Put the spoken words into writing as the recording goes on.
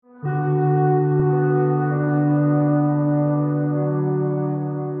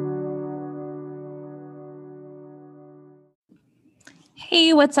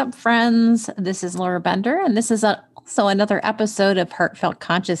what's up, friends? This is Laura Bender, and this is also another episode of Heartfelt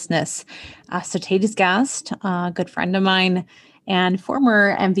Consciousness. Today's guest, a good friend of mine and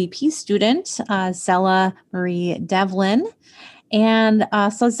former MVP student, Zella Marie Devlin. And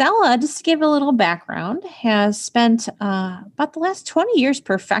so Zella, just to give a little background, has spent about the last 20 years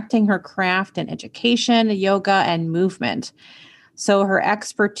perfecting her craft in education, yoga, and movement. So her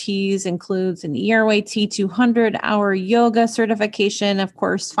expertise includes an ERYT 200-hour yoga certification, of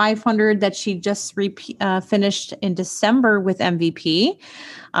course, 500 that she just finished in December with MVP.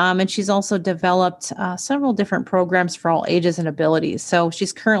 And she's also developed several different programs for all ages and abilities. So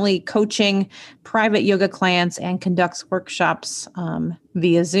she's currently coaching private yoga clients and conducts workshops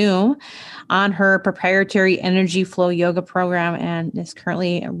via Zoom on her proprietary Energy Flow yoga program, and is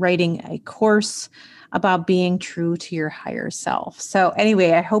currently writing a course about being true to your higher self. So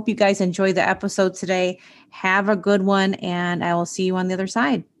anyway, I hope you guys enjoy the episode today. Have a good one, and I will see you on the other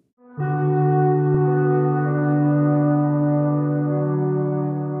side. All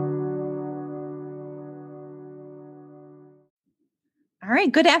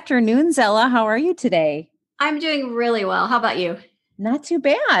right. Good afternoon, Zella. How are you today? I'm doing really well. How about you? Not too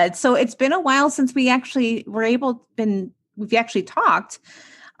bad. So it's been a while since we've actually talked.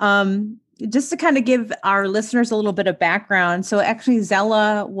 Just to kind of give our listeners a little bit of background. So actually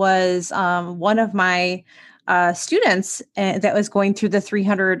Zella was one of my students that was going through the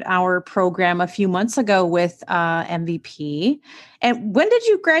 300-hour program a few months ago with MVP. And when did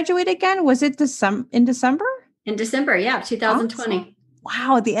you graduate again? Was it in December? In December, yeah, 2020. Awesome.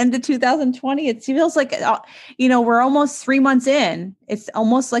 Wow, at the end of 2020, it feels like, we're almost 3 months in. It's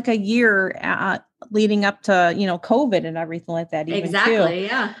almost like a year leading up to, COVID and everything like that. Even exactly, too.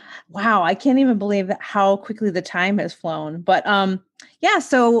 Yeah. Wow, I can't even believe how quickly the time has flown. But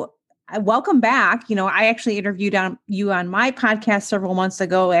so welcome back. I actually interviewed you on my podcast several months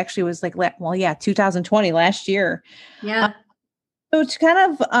ago. Actually, it was 2020, last year. Yeah. So to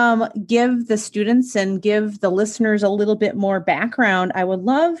kind of give the students and give the listeners a little bit more background, I would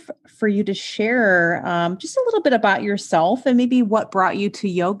love for you to share just a little bit about yourself and maybe what brought you to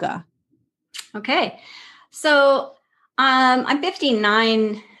yoga. Okay. So I'm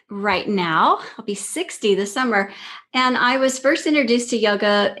 59 right now. I'll be 60 this summer. And I was first introduced to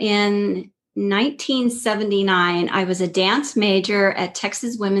yoga in 1979. I was a dance major at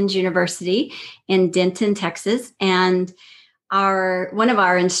Texas Women's University in Denton, Texas. And one of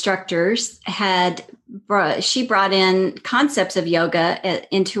our instructors brought in concepts of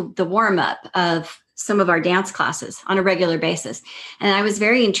yoga into the warm-up of some of our dance classes on a regular basis. And I was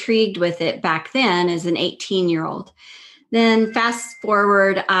very intrigued with it back then as an 18-year-old. Then fast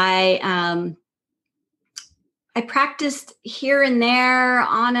forward, I practiced here and there,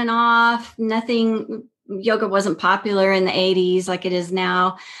 on and off. Yoga wasn't popular in the 80s like it is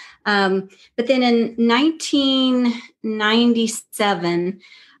now. But then in 1997,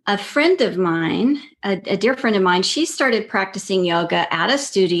 a friend of mine, a dear friend of mine, she started practicing yoga at a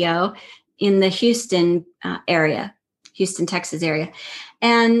studio in the Houston Texas area.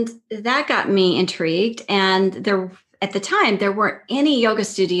 And that got me intrigued. And at the time, there weren't any yoga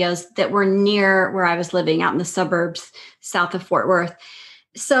studios that were near where I was living, out in the suburbs south of Fort Worth.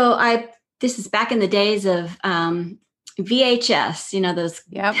 So this is back in the days of VHS, those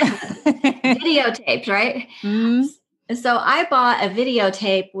videotapes, right? Mm-hmm. So I bought a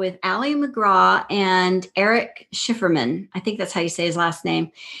videotape with Ali McGraw and Eric Schifferman. I think that's how you say his last name.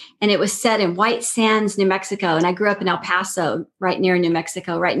 And it was set in White Sands, New Mexico. And I grew up in El Paso, right near New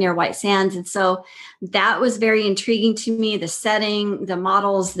Mexico, right near White Sands. And so that was very intriguing to me. The setting, the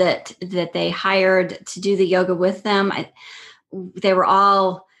models that they hired to do the yoga with them, they were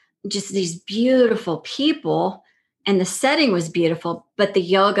all just these beautiful people. And the setting was beautiful, but the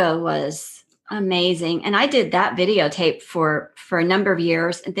yoga was amazing. And I did that videotape for a number of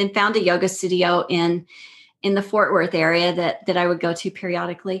years, and then found a yoga studio in the Fort Worth area that I would go to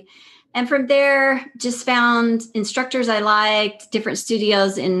periodically. And from there, just found instructors I liked, different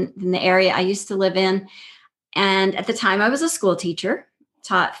studios in the area I used to live in. And at the time I was a school teacher,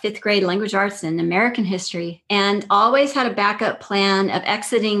 taught fifth grade language arts and American history, and always had a backup plan of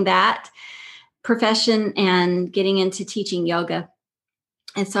exiting that profession and getting into teaching yoga.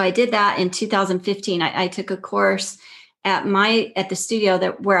 And so I did that in 2015. I took a course at the studio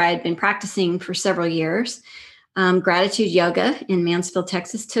where I had been practicing for several years. Gratitude Yoga in Mansfield,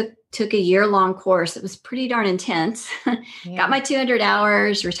 Texas. Took a year-long course. It was pretty darn intense. Yeah. Got my 200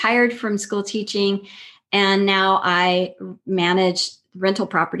 hours, retired from school teaching, and now I manage rental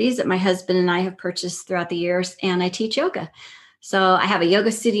properties that my husband and I have purchased throughout the years, and I teach yoga. So I have a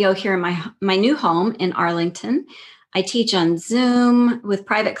yoga studio here in my new home in Arlington. I teach on Zoom with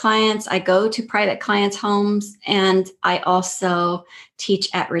private clients. I go to private clients' homes, and I also teach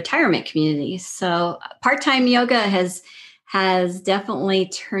at retirement communities. So part-time yoga has definitely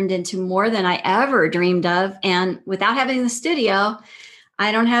turned into more than I ever dreamed of. And without having the studio,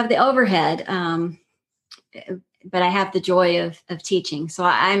 I don't have the overhead, but I have the joy of teaching. So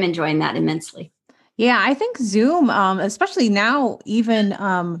I'm enjoying that immensely. Yeah, I think Zoom, especially now, even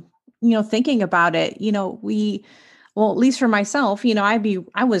thinking about it, well, at least for myself,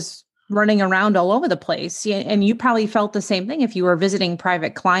 I was running around all over the place. Yeah, and you probably felt the same thing if you were visiting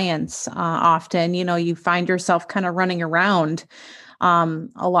private clients often. You find yourself kind of running around a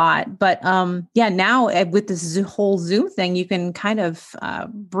lot. But yeah, now with this whole Zoom thing, you can kind of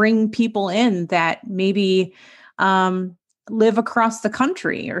bring people in that maybe live across the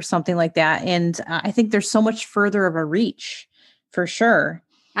country or something like that. And I think there's so much further of a reach for sure.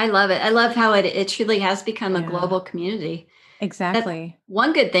 I love it. I love how it truly has become a Yeah. global community. Exactly. That's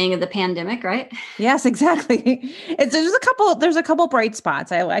one good thing of the pandemic, right? Yes, exactly. There's a couple bright spots.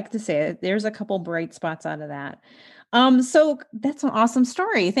 I like to say it. There's a couple bright spots out of that. So that's an awesome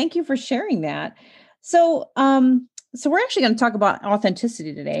story. Thank you for sharing that. So we're actually going to talk about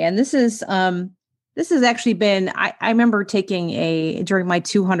authenticity today. And this has actually been, I remember taking during my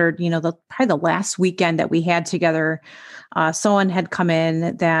 200, probably the last weekend that we had together, someone had come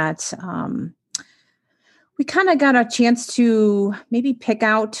in that, we kind of got a chance to maybe pick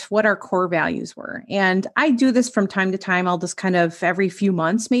out what our core values were. And I do this from time to time. I'll just kind of every few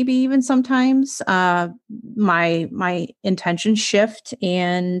months, maybe even sometimes, my intentions shift,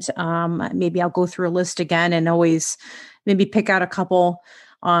 and maybe I'll go through a list again and always maybe pick out a couple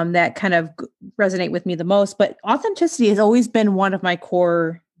that kind of resonate with me the most. But authenticity has always been one of my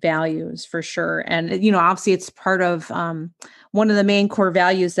core values for sure. And, obviously it's part of one of the main core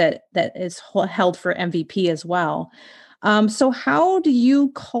values that is held for MVP as well. So how do you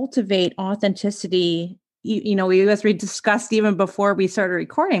cultivate authenticity? As we discussed even before we started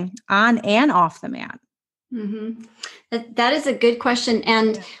recording, on and off the mat. Mm-hmm. That is a good question.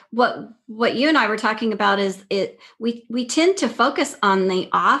 And what you and I were talking about is we tend to focus on the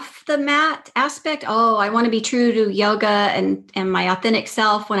off the mat aspect. Oh, I want to be true to yoga and my authentic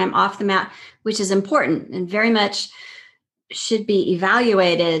self when I'm off the mat, which is important and very much should be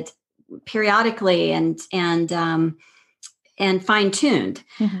evaluated periodically and fine-tuned.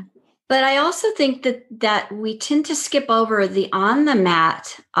 Mm-hmm. But I also think that we tend to skip over the on the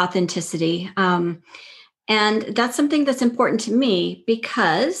mat authenticity. And that's something that's important to me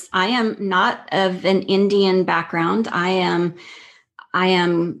because I am not of an Indian background. I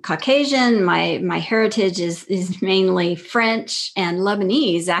am Caucasian. My heritage is mainly French and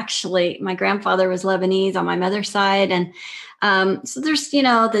Lebanese. Actually, my grandfather was Lebanese on my mother's side. And so there's,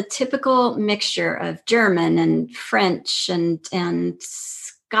 the typical mixture of German and French and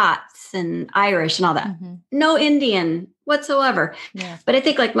Scots and Irish and all that. Mm-hmm. No Indian whatsoever. Yeah. But I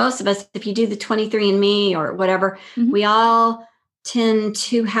think like most of us, if you do the 23andMe or whatever, mm-hmm. we all tend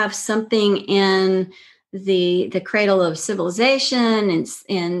to have something in the cradle of civilization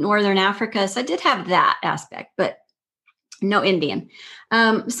in Northern Africa. So I did have that aspect, but no Indian.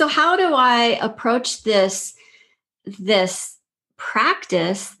 So how do I approach this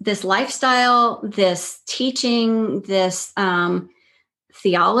practice, this lifestyle, this teaching, this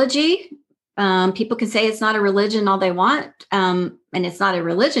theology? People can say it's not a religion all they want, and it's not a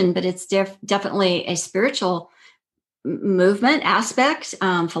religion, but it's definitely a spiritual movement aspect,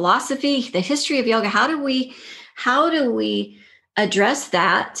 philosophy, the history of yoga. How do we address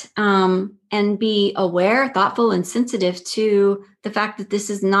that and be aware, thoughtful, and sensitive to the fact that this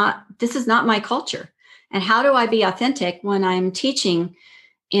is not my culture? And how do I be authentic when I'm teaching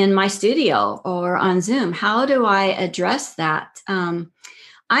in my studio or on Zoom? How do I address that?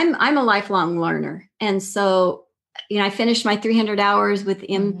 I'm a lifelong learner, and so I finished my 300 hours with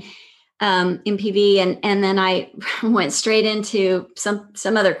MPV, and then I went straight into some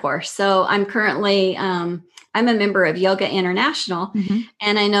other course. So I'm currently I'm a member of Yoga International, mm-hmm.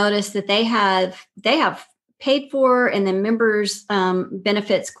 and I noticed that they have paid for and then members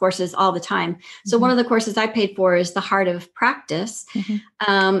benefits courses all the time. So mm-hmm. one of the courses I paid for is the Heart of Practice, mm-hmm.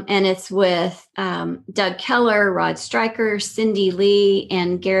 And it's with Doug Keller, Rod Stryker, Cindy Lee,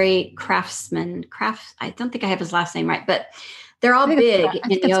 and Gary Craftsman. I don't think I have his last name right, but they're all big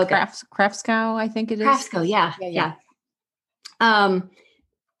in yoga. Krafskow, I think it is. Krafskow, yeah.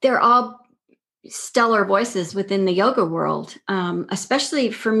 They're all stellar voices within the yoga world,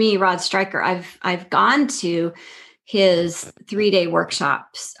 especially for me, Rod Stryker. I've gone to his 3-day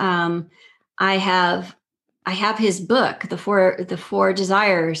workshops. I have his book, the four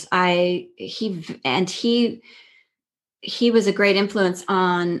desires. He he was a great influence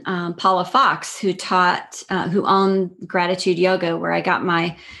on Paula Fox, who owned Gratitude Yoga, where I got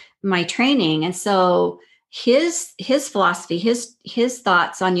my training. And so his philosophy, his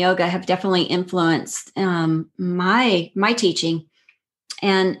thoughts on yoga have definitely influenced my teaching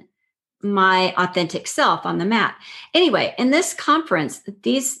and my authentic self on the mat. Anyway, in this conference,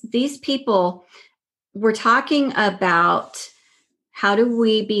 these people were talking about how do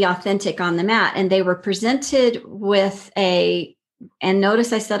we be authentic on the mat, and they were presented with and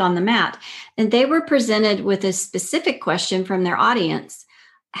notice I said on the mat, and they were presented with a specific question from their audience.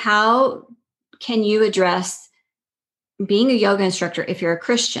 How can you address being a yoga instructor if you're a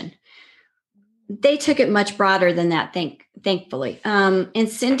Christian? They took it much broader than that, thankfully. And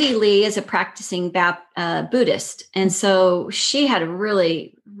Cindy Lee is a practicing Buddhist. And so she had a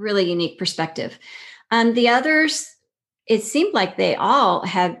really, really unique perspective. The others, it seemed like they all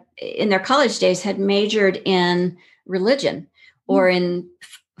had, in their college days, had majored in religion or in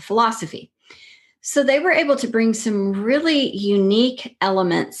philosophy. So they were able to bring some really unique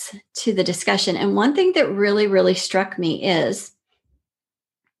elements to the discussion. And one thing that really, really struck me is,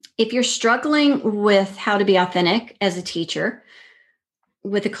 if you're struggling with how to be authentic as a teacher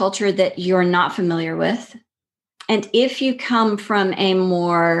with a culture that you're not familiar with, and if you come from a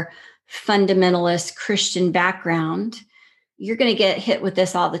more fundamentalist Christian background, you're going to get hit with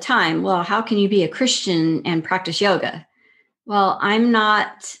this all the time. Well, how can you be a Christian and practice yoga? Well, I'm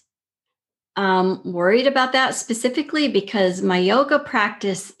not worried about that specifically, because my yoga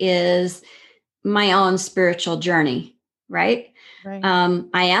practice is my own spiritual journey, right? Right.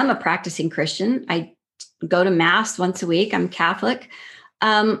 I am a practicing Christian. I go to mass once a week. I'm Catholic.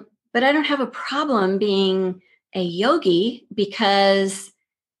 But I don't have a problem being a yogi, because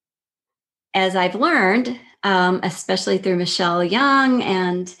as I've learned, especially through Michelle Young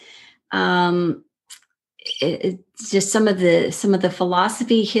and it's just some of the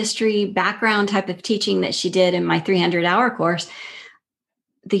philosophy, history, background type of teaching that she did in my 300-hour course,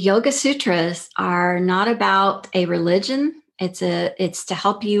 the Yoga Sutras are not about a religion. It's to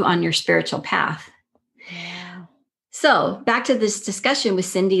help you on your spiritual path. Yeah. So back to this discussion with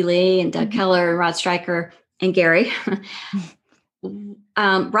Cindy Lee and Doug Keller and Rod Stryker and Gary.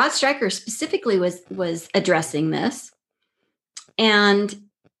 Rod Stryker specifically was addressing this. And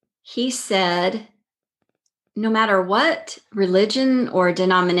he said, no matter what religion or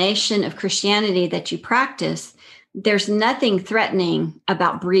denomination of Christianity that you practice, there's nothing threatening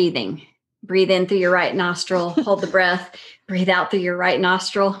about breathing. Breathe in through your right nostril, hold the breath, breathe out through your right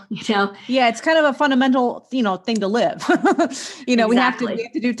nostril, Yeah, it's kind of a fundamental, thing to live. We have to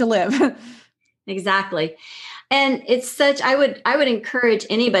do to live. Exactly. And it's such, I would encourage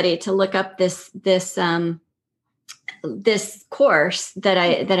anybody to look up this course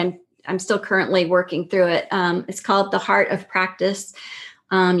that I'm still currently working through it. It's called The Heart of Practice.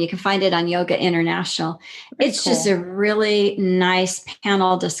 You can find it on Yoga International. It's cool. Just a really nice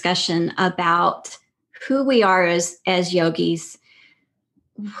panel discussion about who we are as yogis,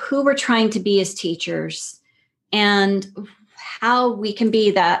 who we're trying to be as teachers, and how we can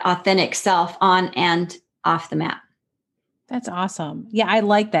be that authentic self on and off the mat. That's awesome. Yeah, I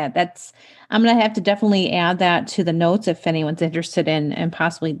like that. I'm going to have to definitely add that to the notes if anyone's interested in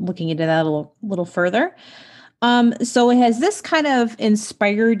possibly looking into that a little further. So has this kind of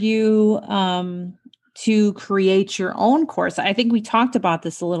inspired you to create your own course? I think we talked about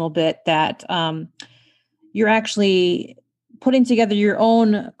this a little bit, that you're actually putting together your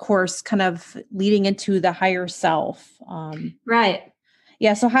own course, kind of leading into the higher self. Right.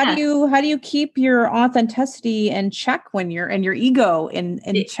 Yeah. So how do you keep your authenticity in check when you're, and your ego in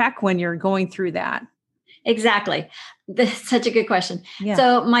check when you're going through that? Exactly. That's such a good question. Yeah.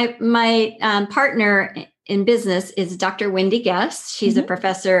 So my partner in business is Dr. Wendy Guest. She's a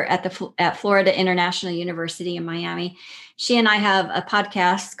professor at Florida International University in Miami. She and I have a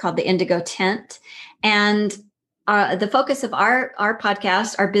podcast called The Indigo Tent. And the focus of our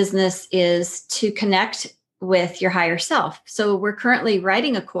podcast, our business, is to connect with your higher self. So we're currently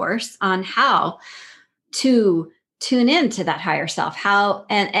writing a course on how to tune into that higher self,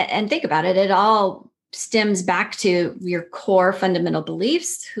 and think about it. It all stems back to your core fundamental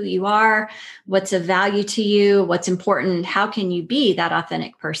beliefs, who you are, what's of value to you, what's important, how can you be that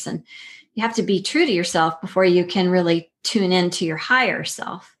authentic person? You have to be true to yourself before you can really tune into your higher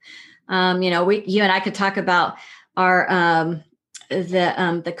self. You and I could talk about our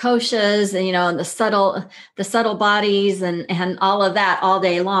the koshas and and the subtle bodies and all of that all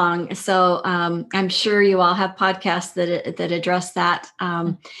day long. So I'm sure you all have podcasts that address that.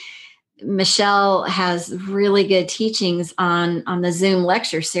 Michelle has really good teachings on the Zoom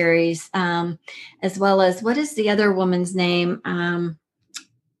lecture series, as well as, what is the other woman's name?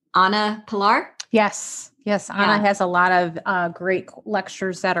 Anna Pilar? Yes. Anna has a lot of great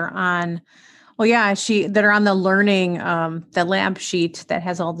lectures that are on. Oh yeah, that are on the learning, the lab sheet that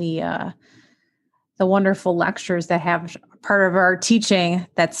has all the wonderful lectures that have part of our teaching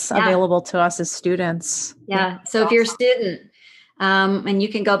that's available to us as students. Yeah. So if you're a student, and you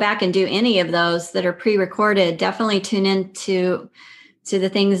can go back and do any of those that are pre-recorded, definitely tune in to the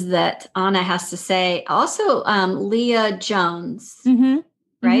things that Anna has to say. Also, Leah Jones,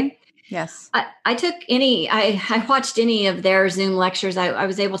 right? Mm-hmm. Yes. I watched any of their Zoom lectures. I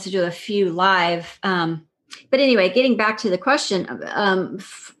was able to do a few live. But anyway, getting back to the question,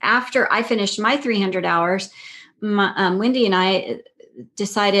 after I finished my 300 hours, Wendy and I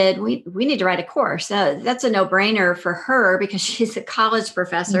decided we need to write a course. That's a no-brainer for her because she's a college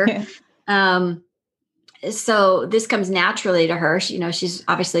professor. So this comes naturally to her. She's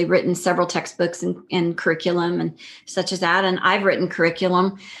obviously written several textbooks and curriculum and such as that. And I've written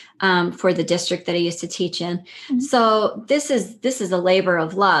curriculum for the district that I used to teach in. Mm-hmm. So this is a labor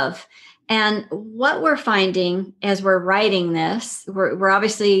of love. And what we're finding as we're writing this, we're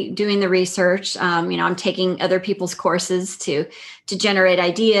obviously doing the research. I'm taking other people's courses to generate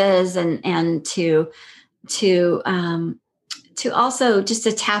ideas and to also just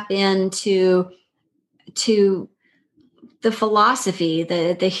to tap into the philosophy,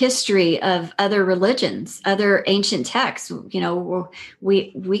 the history of other religions, other ancient texts.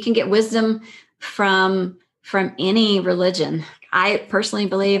 We can get wisdom from any religion. I personally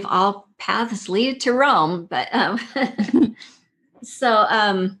believe all paths lead to Rome, but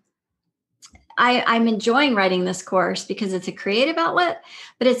I'm enjoying writing this course because it's a creative outlet,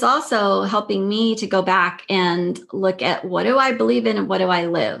 but it's also helping me to go back and look at what do I believe in and what do I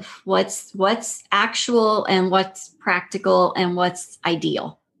live? What's actual and what's practical and what's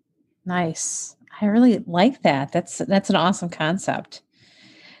ideal. Nice. I really like that. That's an awesome concept.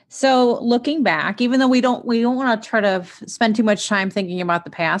 So looking back, even though we don't want to try to spend too much time thinking about the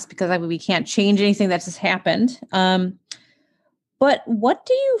past because we can't change anything that just happened. But what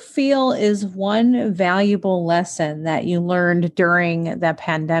do you feel is one valuable lesson that you learned during the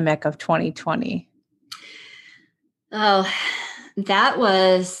pandemic of 2020? Oh, that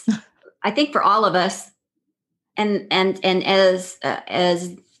was, I think for all of us, and as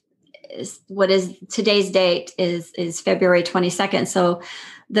what is today's date is February 22nd. So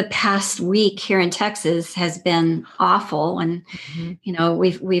the past week here in Texas has been awful. And,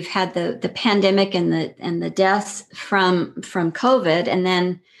 we've had the pandemic and the deaths from COVID. And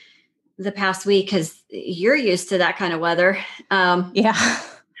then the past week you're used to that kind of weather. Yeah,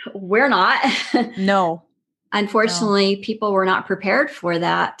 we're not. No, unfortunately, people were not prepared for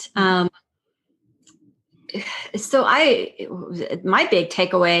that. So my big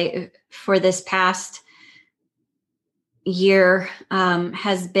takeaway for this past year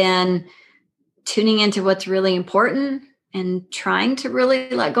has been tuning into what's really important and trying to really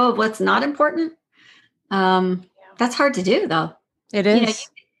let go of what's not important. That's hard to do, though. It is.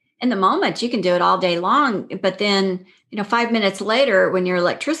 In the moment, you can do it all day long, but then 5 minutes later, when your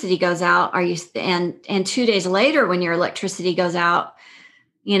electricity goes out, and 2 days later, when your electricity goes out,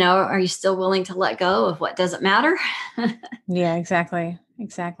 are you still willing to let go of what doesn't matter? Yeah, exactly.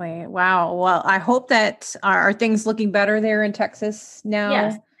 Wow. Well, I hope that are things looking better there in Texas now?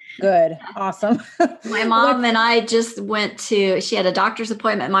 Yes. Good. Awesome. My mom and I just she had a doctor's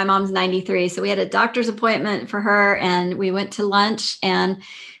appointment. My mom's 93. So we had a doctor's appointment for her and we went to lunch and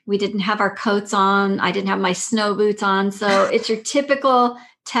we didn't have our coats on. I didn't have my snow boots on. So it's your typical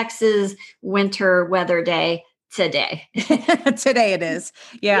Texas winter weather day. Today it is.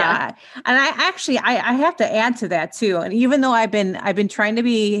 Yeah. And I have to add to that too. And even though I've been trying to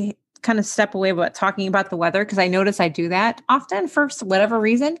be kind of step away about talking about the weather, because I notice I do that often for whatever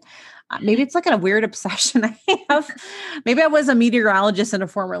reason. Maybe it's like a weird obsession I have. Maybe I was a meteorologist in a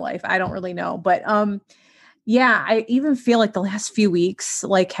former life. I don't really know. But yeah, I even feel like the last few weeks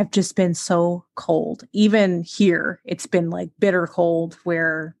have just been so cold. Even here, it's been bitter cold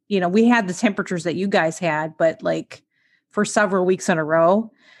where, we had the temperatures that you guys had, but for several weeks in a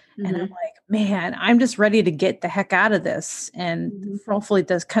row. Mm-hmm. And I'm like, man, I'm just ready to get the heck out of this. And hopefully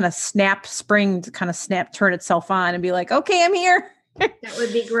this kind of turn itself on and be like, okay, I'm here. That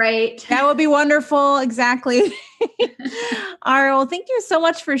would be great. That would be wonderful. Exactly. All right. Well, thank you so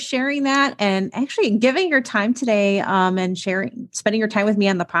much for sharing that and actually giving your time today and spending your time with me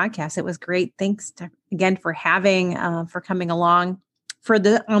on the podcast. It was great. Thanks again for coming along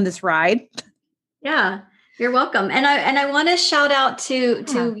on this ride. Yeah. You're welcome. And I want to shout out Yeah.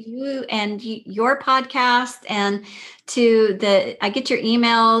 to you and your podcast, and I get your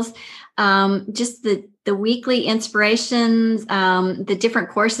emails, just the weekly inspirations, the different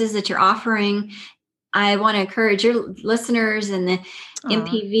courses that you're offering. I want to encourage your listeners and the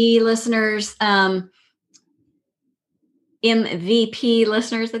MPV listeners, MVP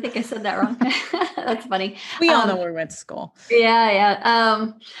listeners. I think I said that wrong. That's funny. We all know we went to school.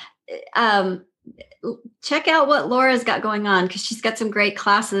 Yeah. Check out what Laura's got going on, because she's got some great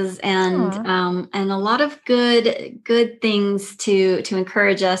classes and a lot of good things to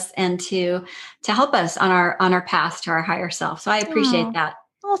encourage us and to help us on our path to our higher self. So I appreciate that.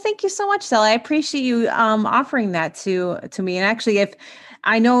 Oh, thank you so much, Stella. I appreciate you offering that to me. And actually, if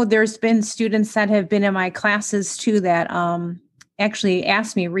I know there's been students that have been in my classes too that actually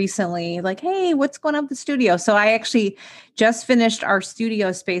asked me recently, like, hey, what's going on with the studio? So I actually just finished our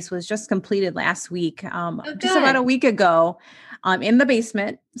studio space, was just completed last week, just about a week ago, in the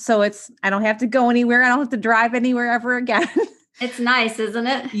basement. So I don't have to go anywhere. I don't have to drive anywhere ever again. It's nice, isn't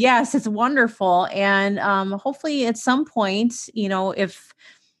it? Yes, it's wonderful. And hopefully at some point, if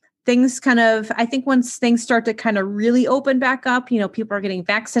things I think once things start to kind of really open back up, people are getting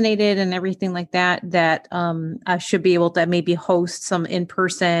vaccinated and everything like that, I should be able to maybe host some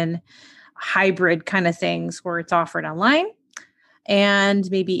in-person hybrid kind of things where it's offered online and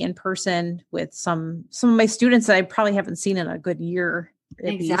maybe in person with some of my students that I probably haven't seen in a good year.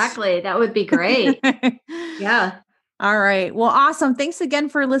 Exactly. That would be great. Yeah. All right. Well, awesome. Thanks again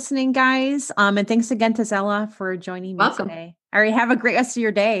for listening, guys. And thanks again to Stella for joining me today. All right. Have a great rest of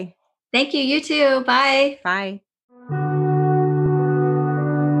your day. Thank you. You too. Bye. Bye.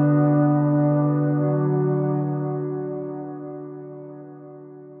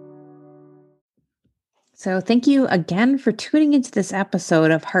 So thank you again for tuning into this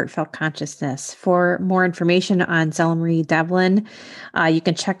episode of Heartfelt Consciousness. For more information on Zella Marie Devlin, you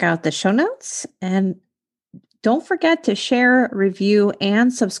can check out the show notes, and don't forget to share, review,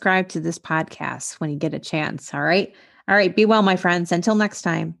 and subscribe to this podcast when you get a chance. All right. All right. Be well, my friends. Until next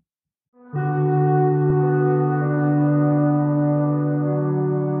time.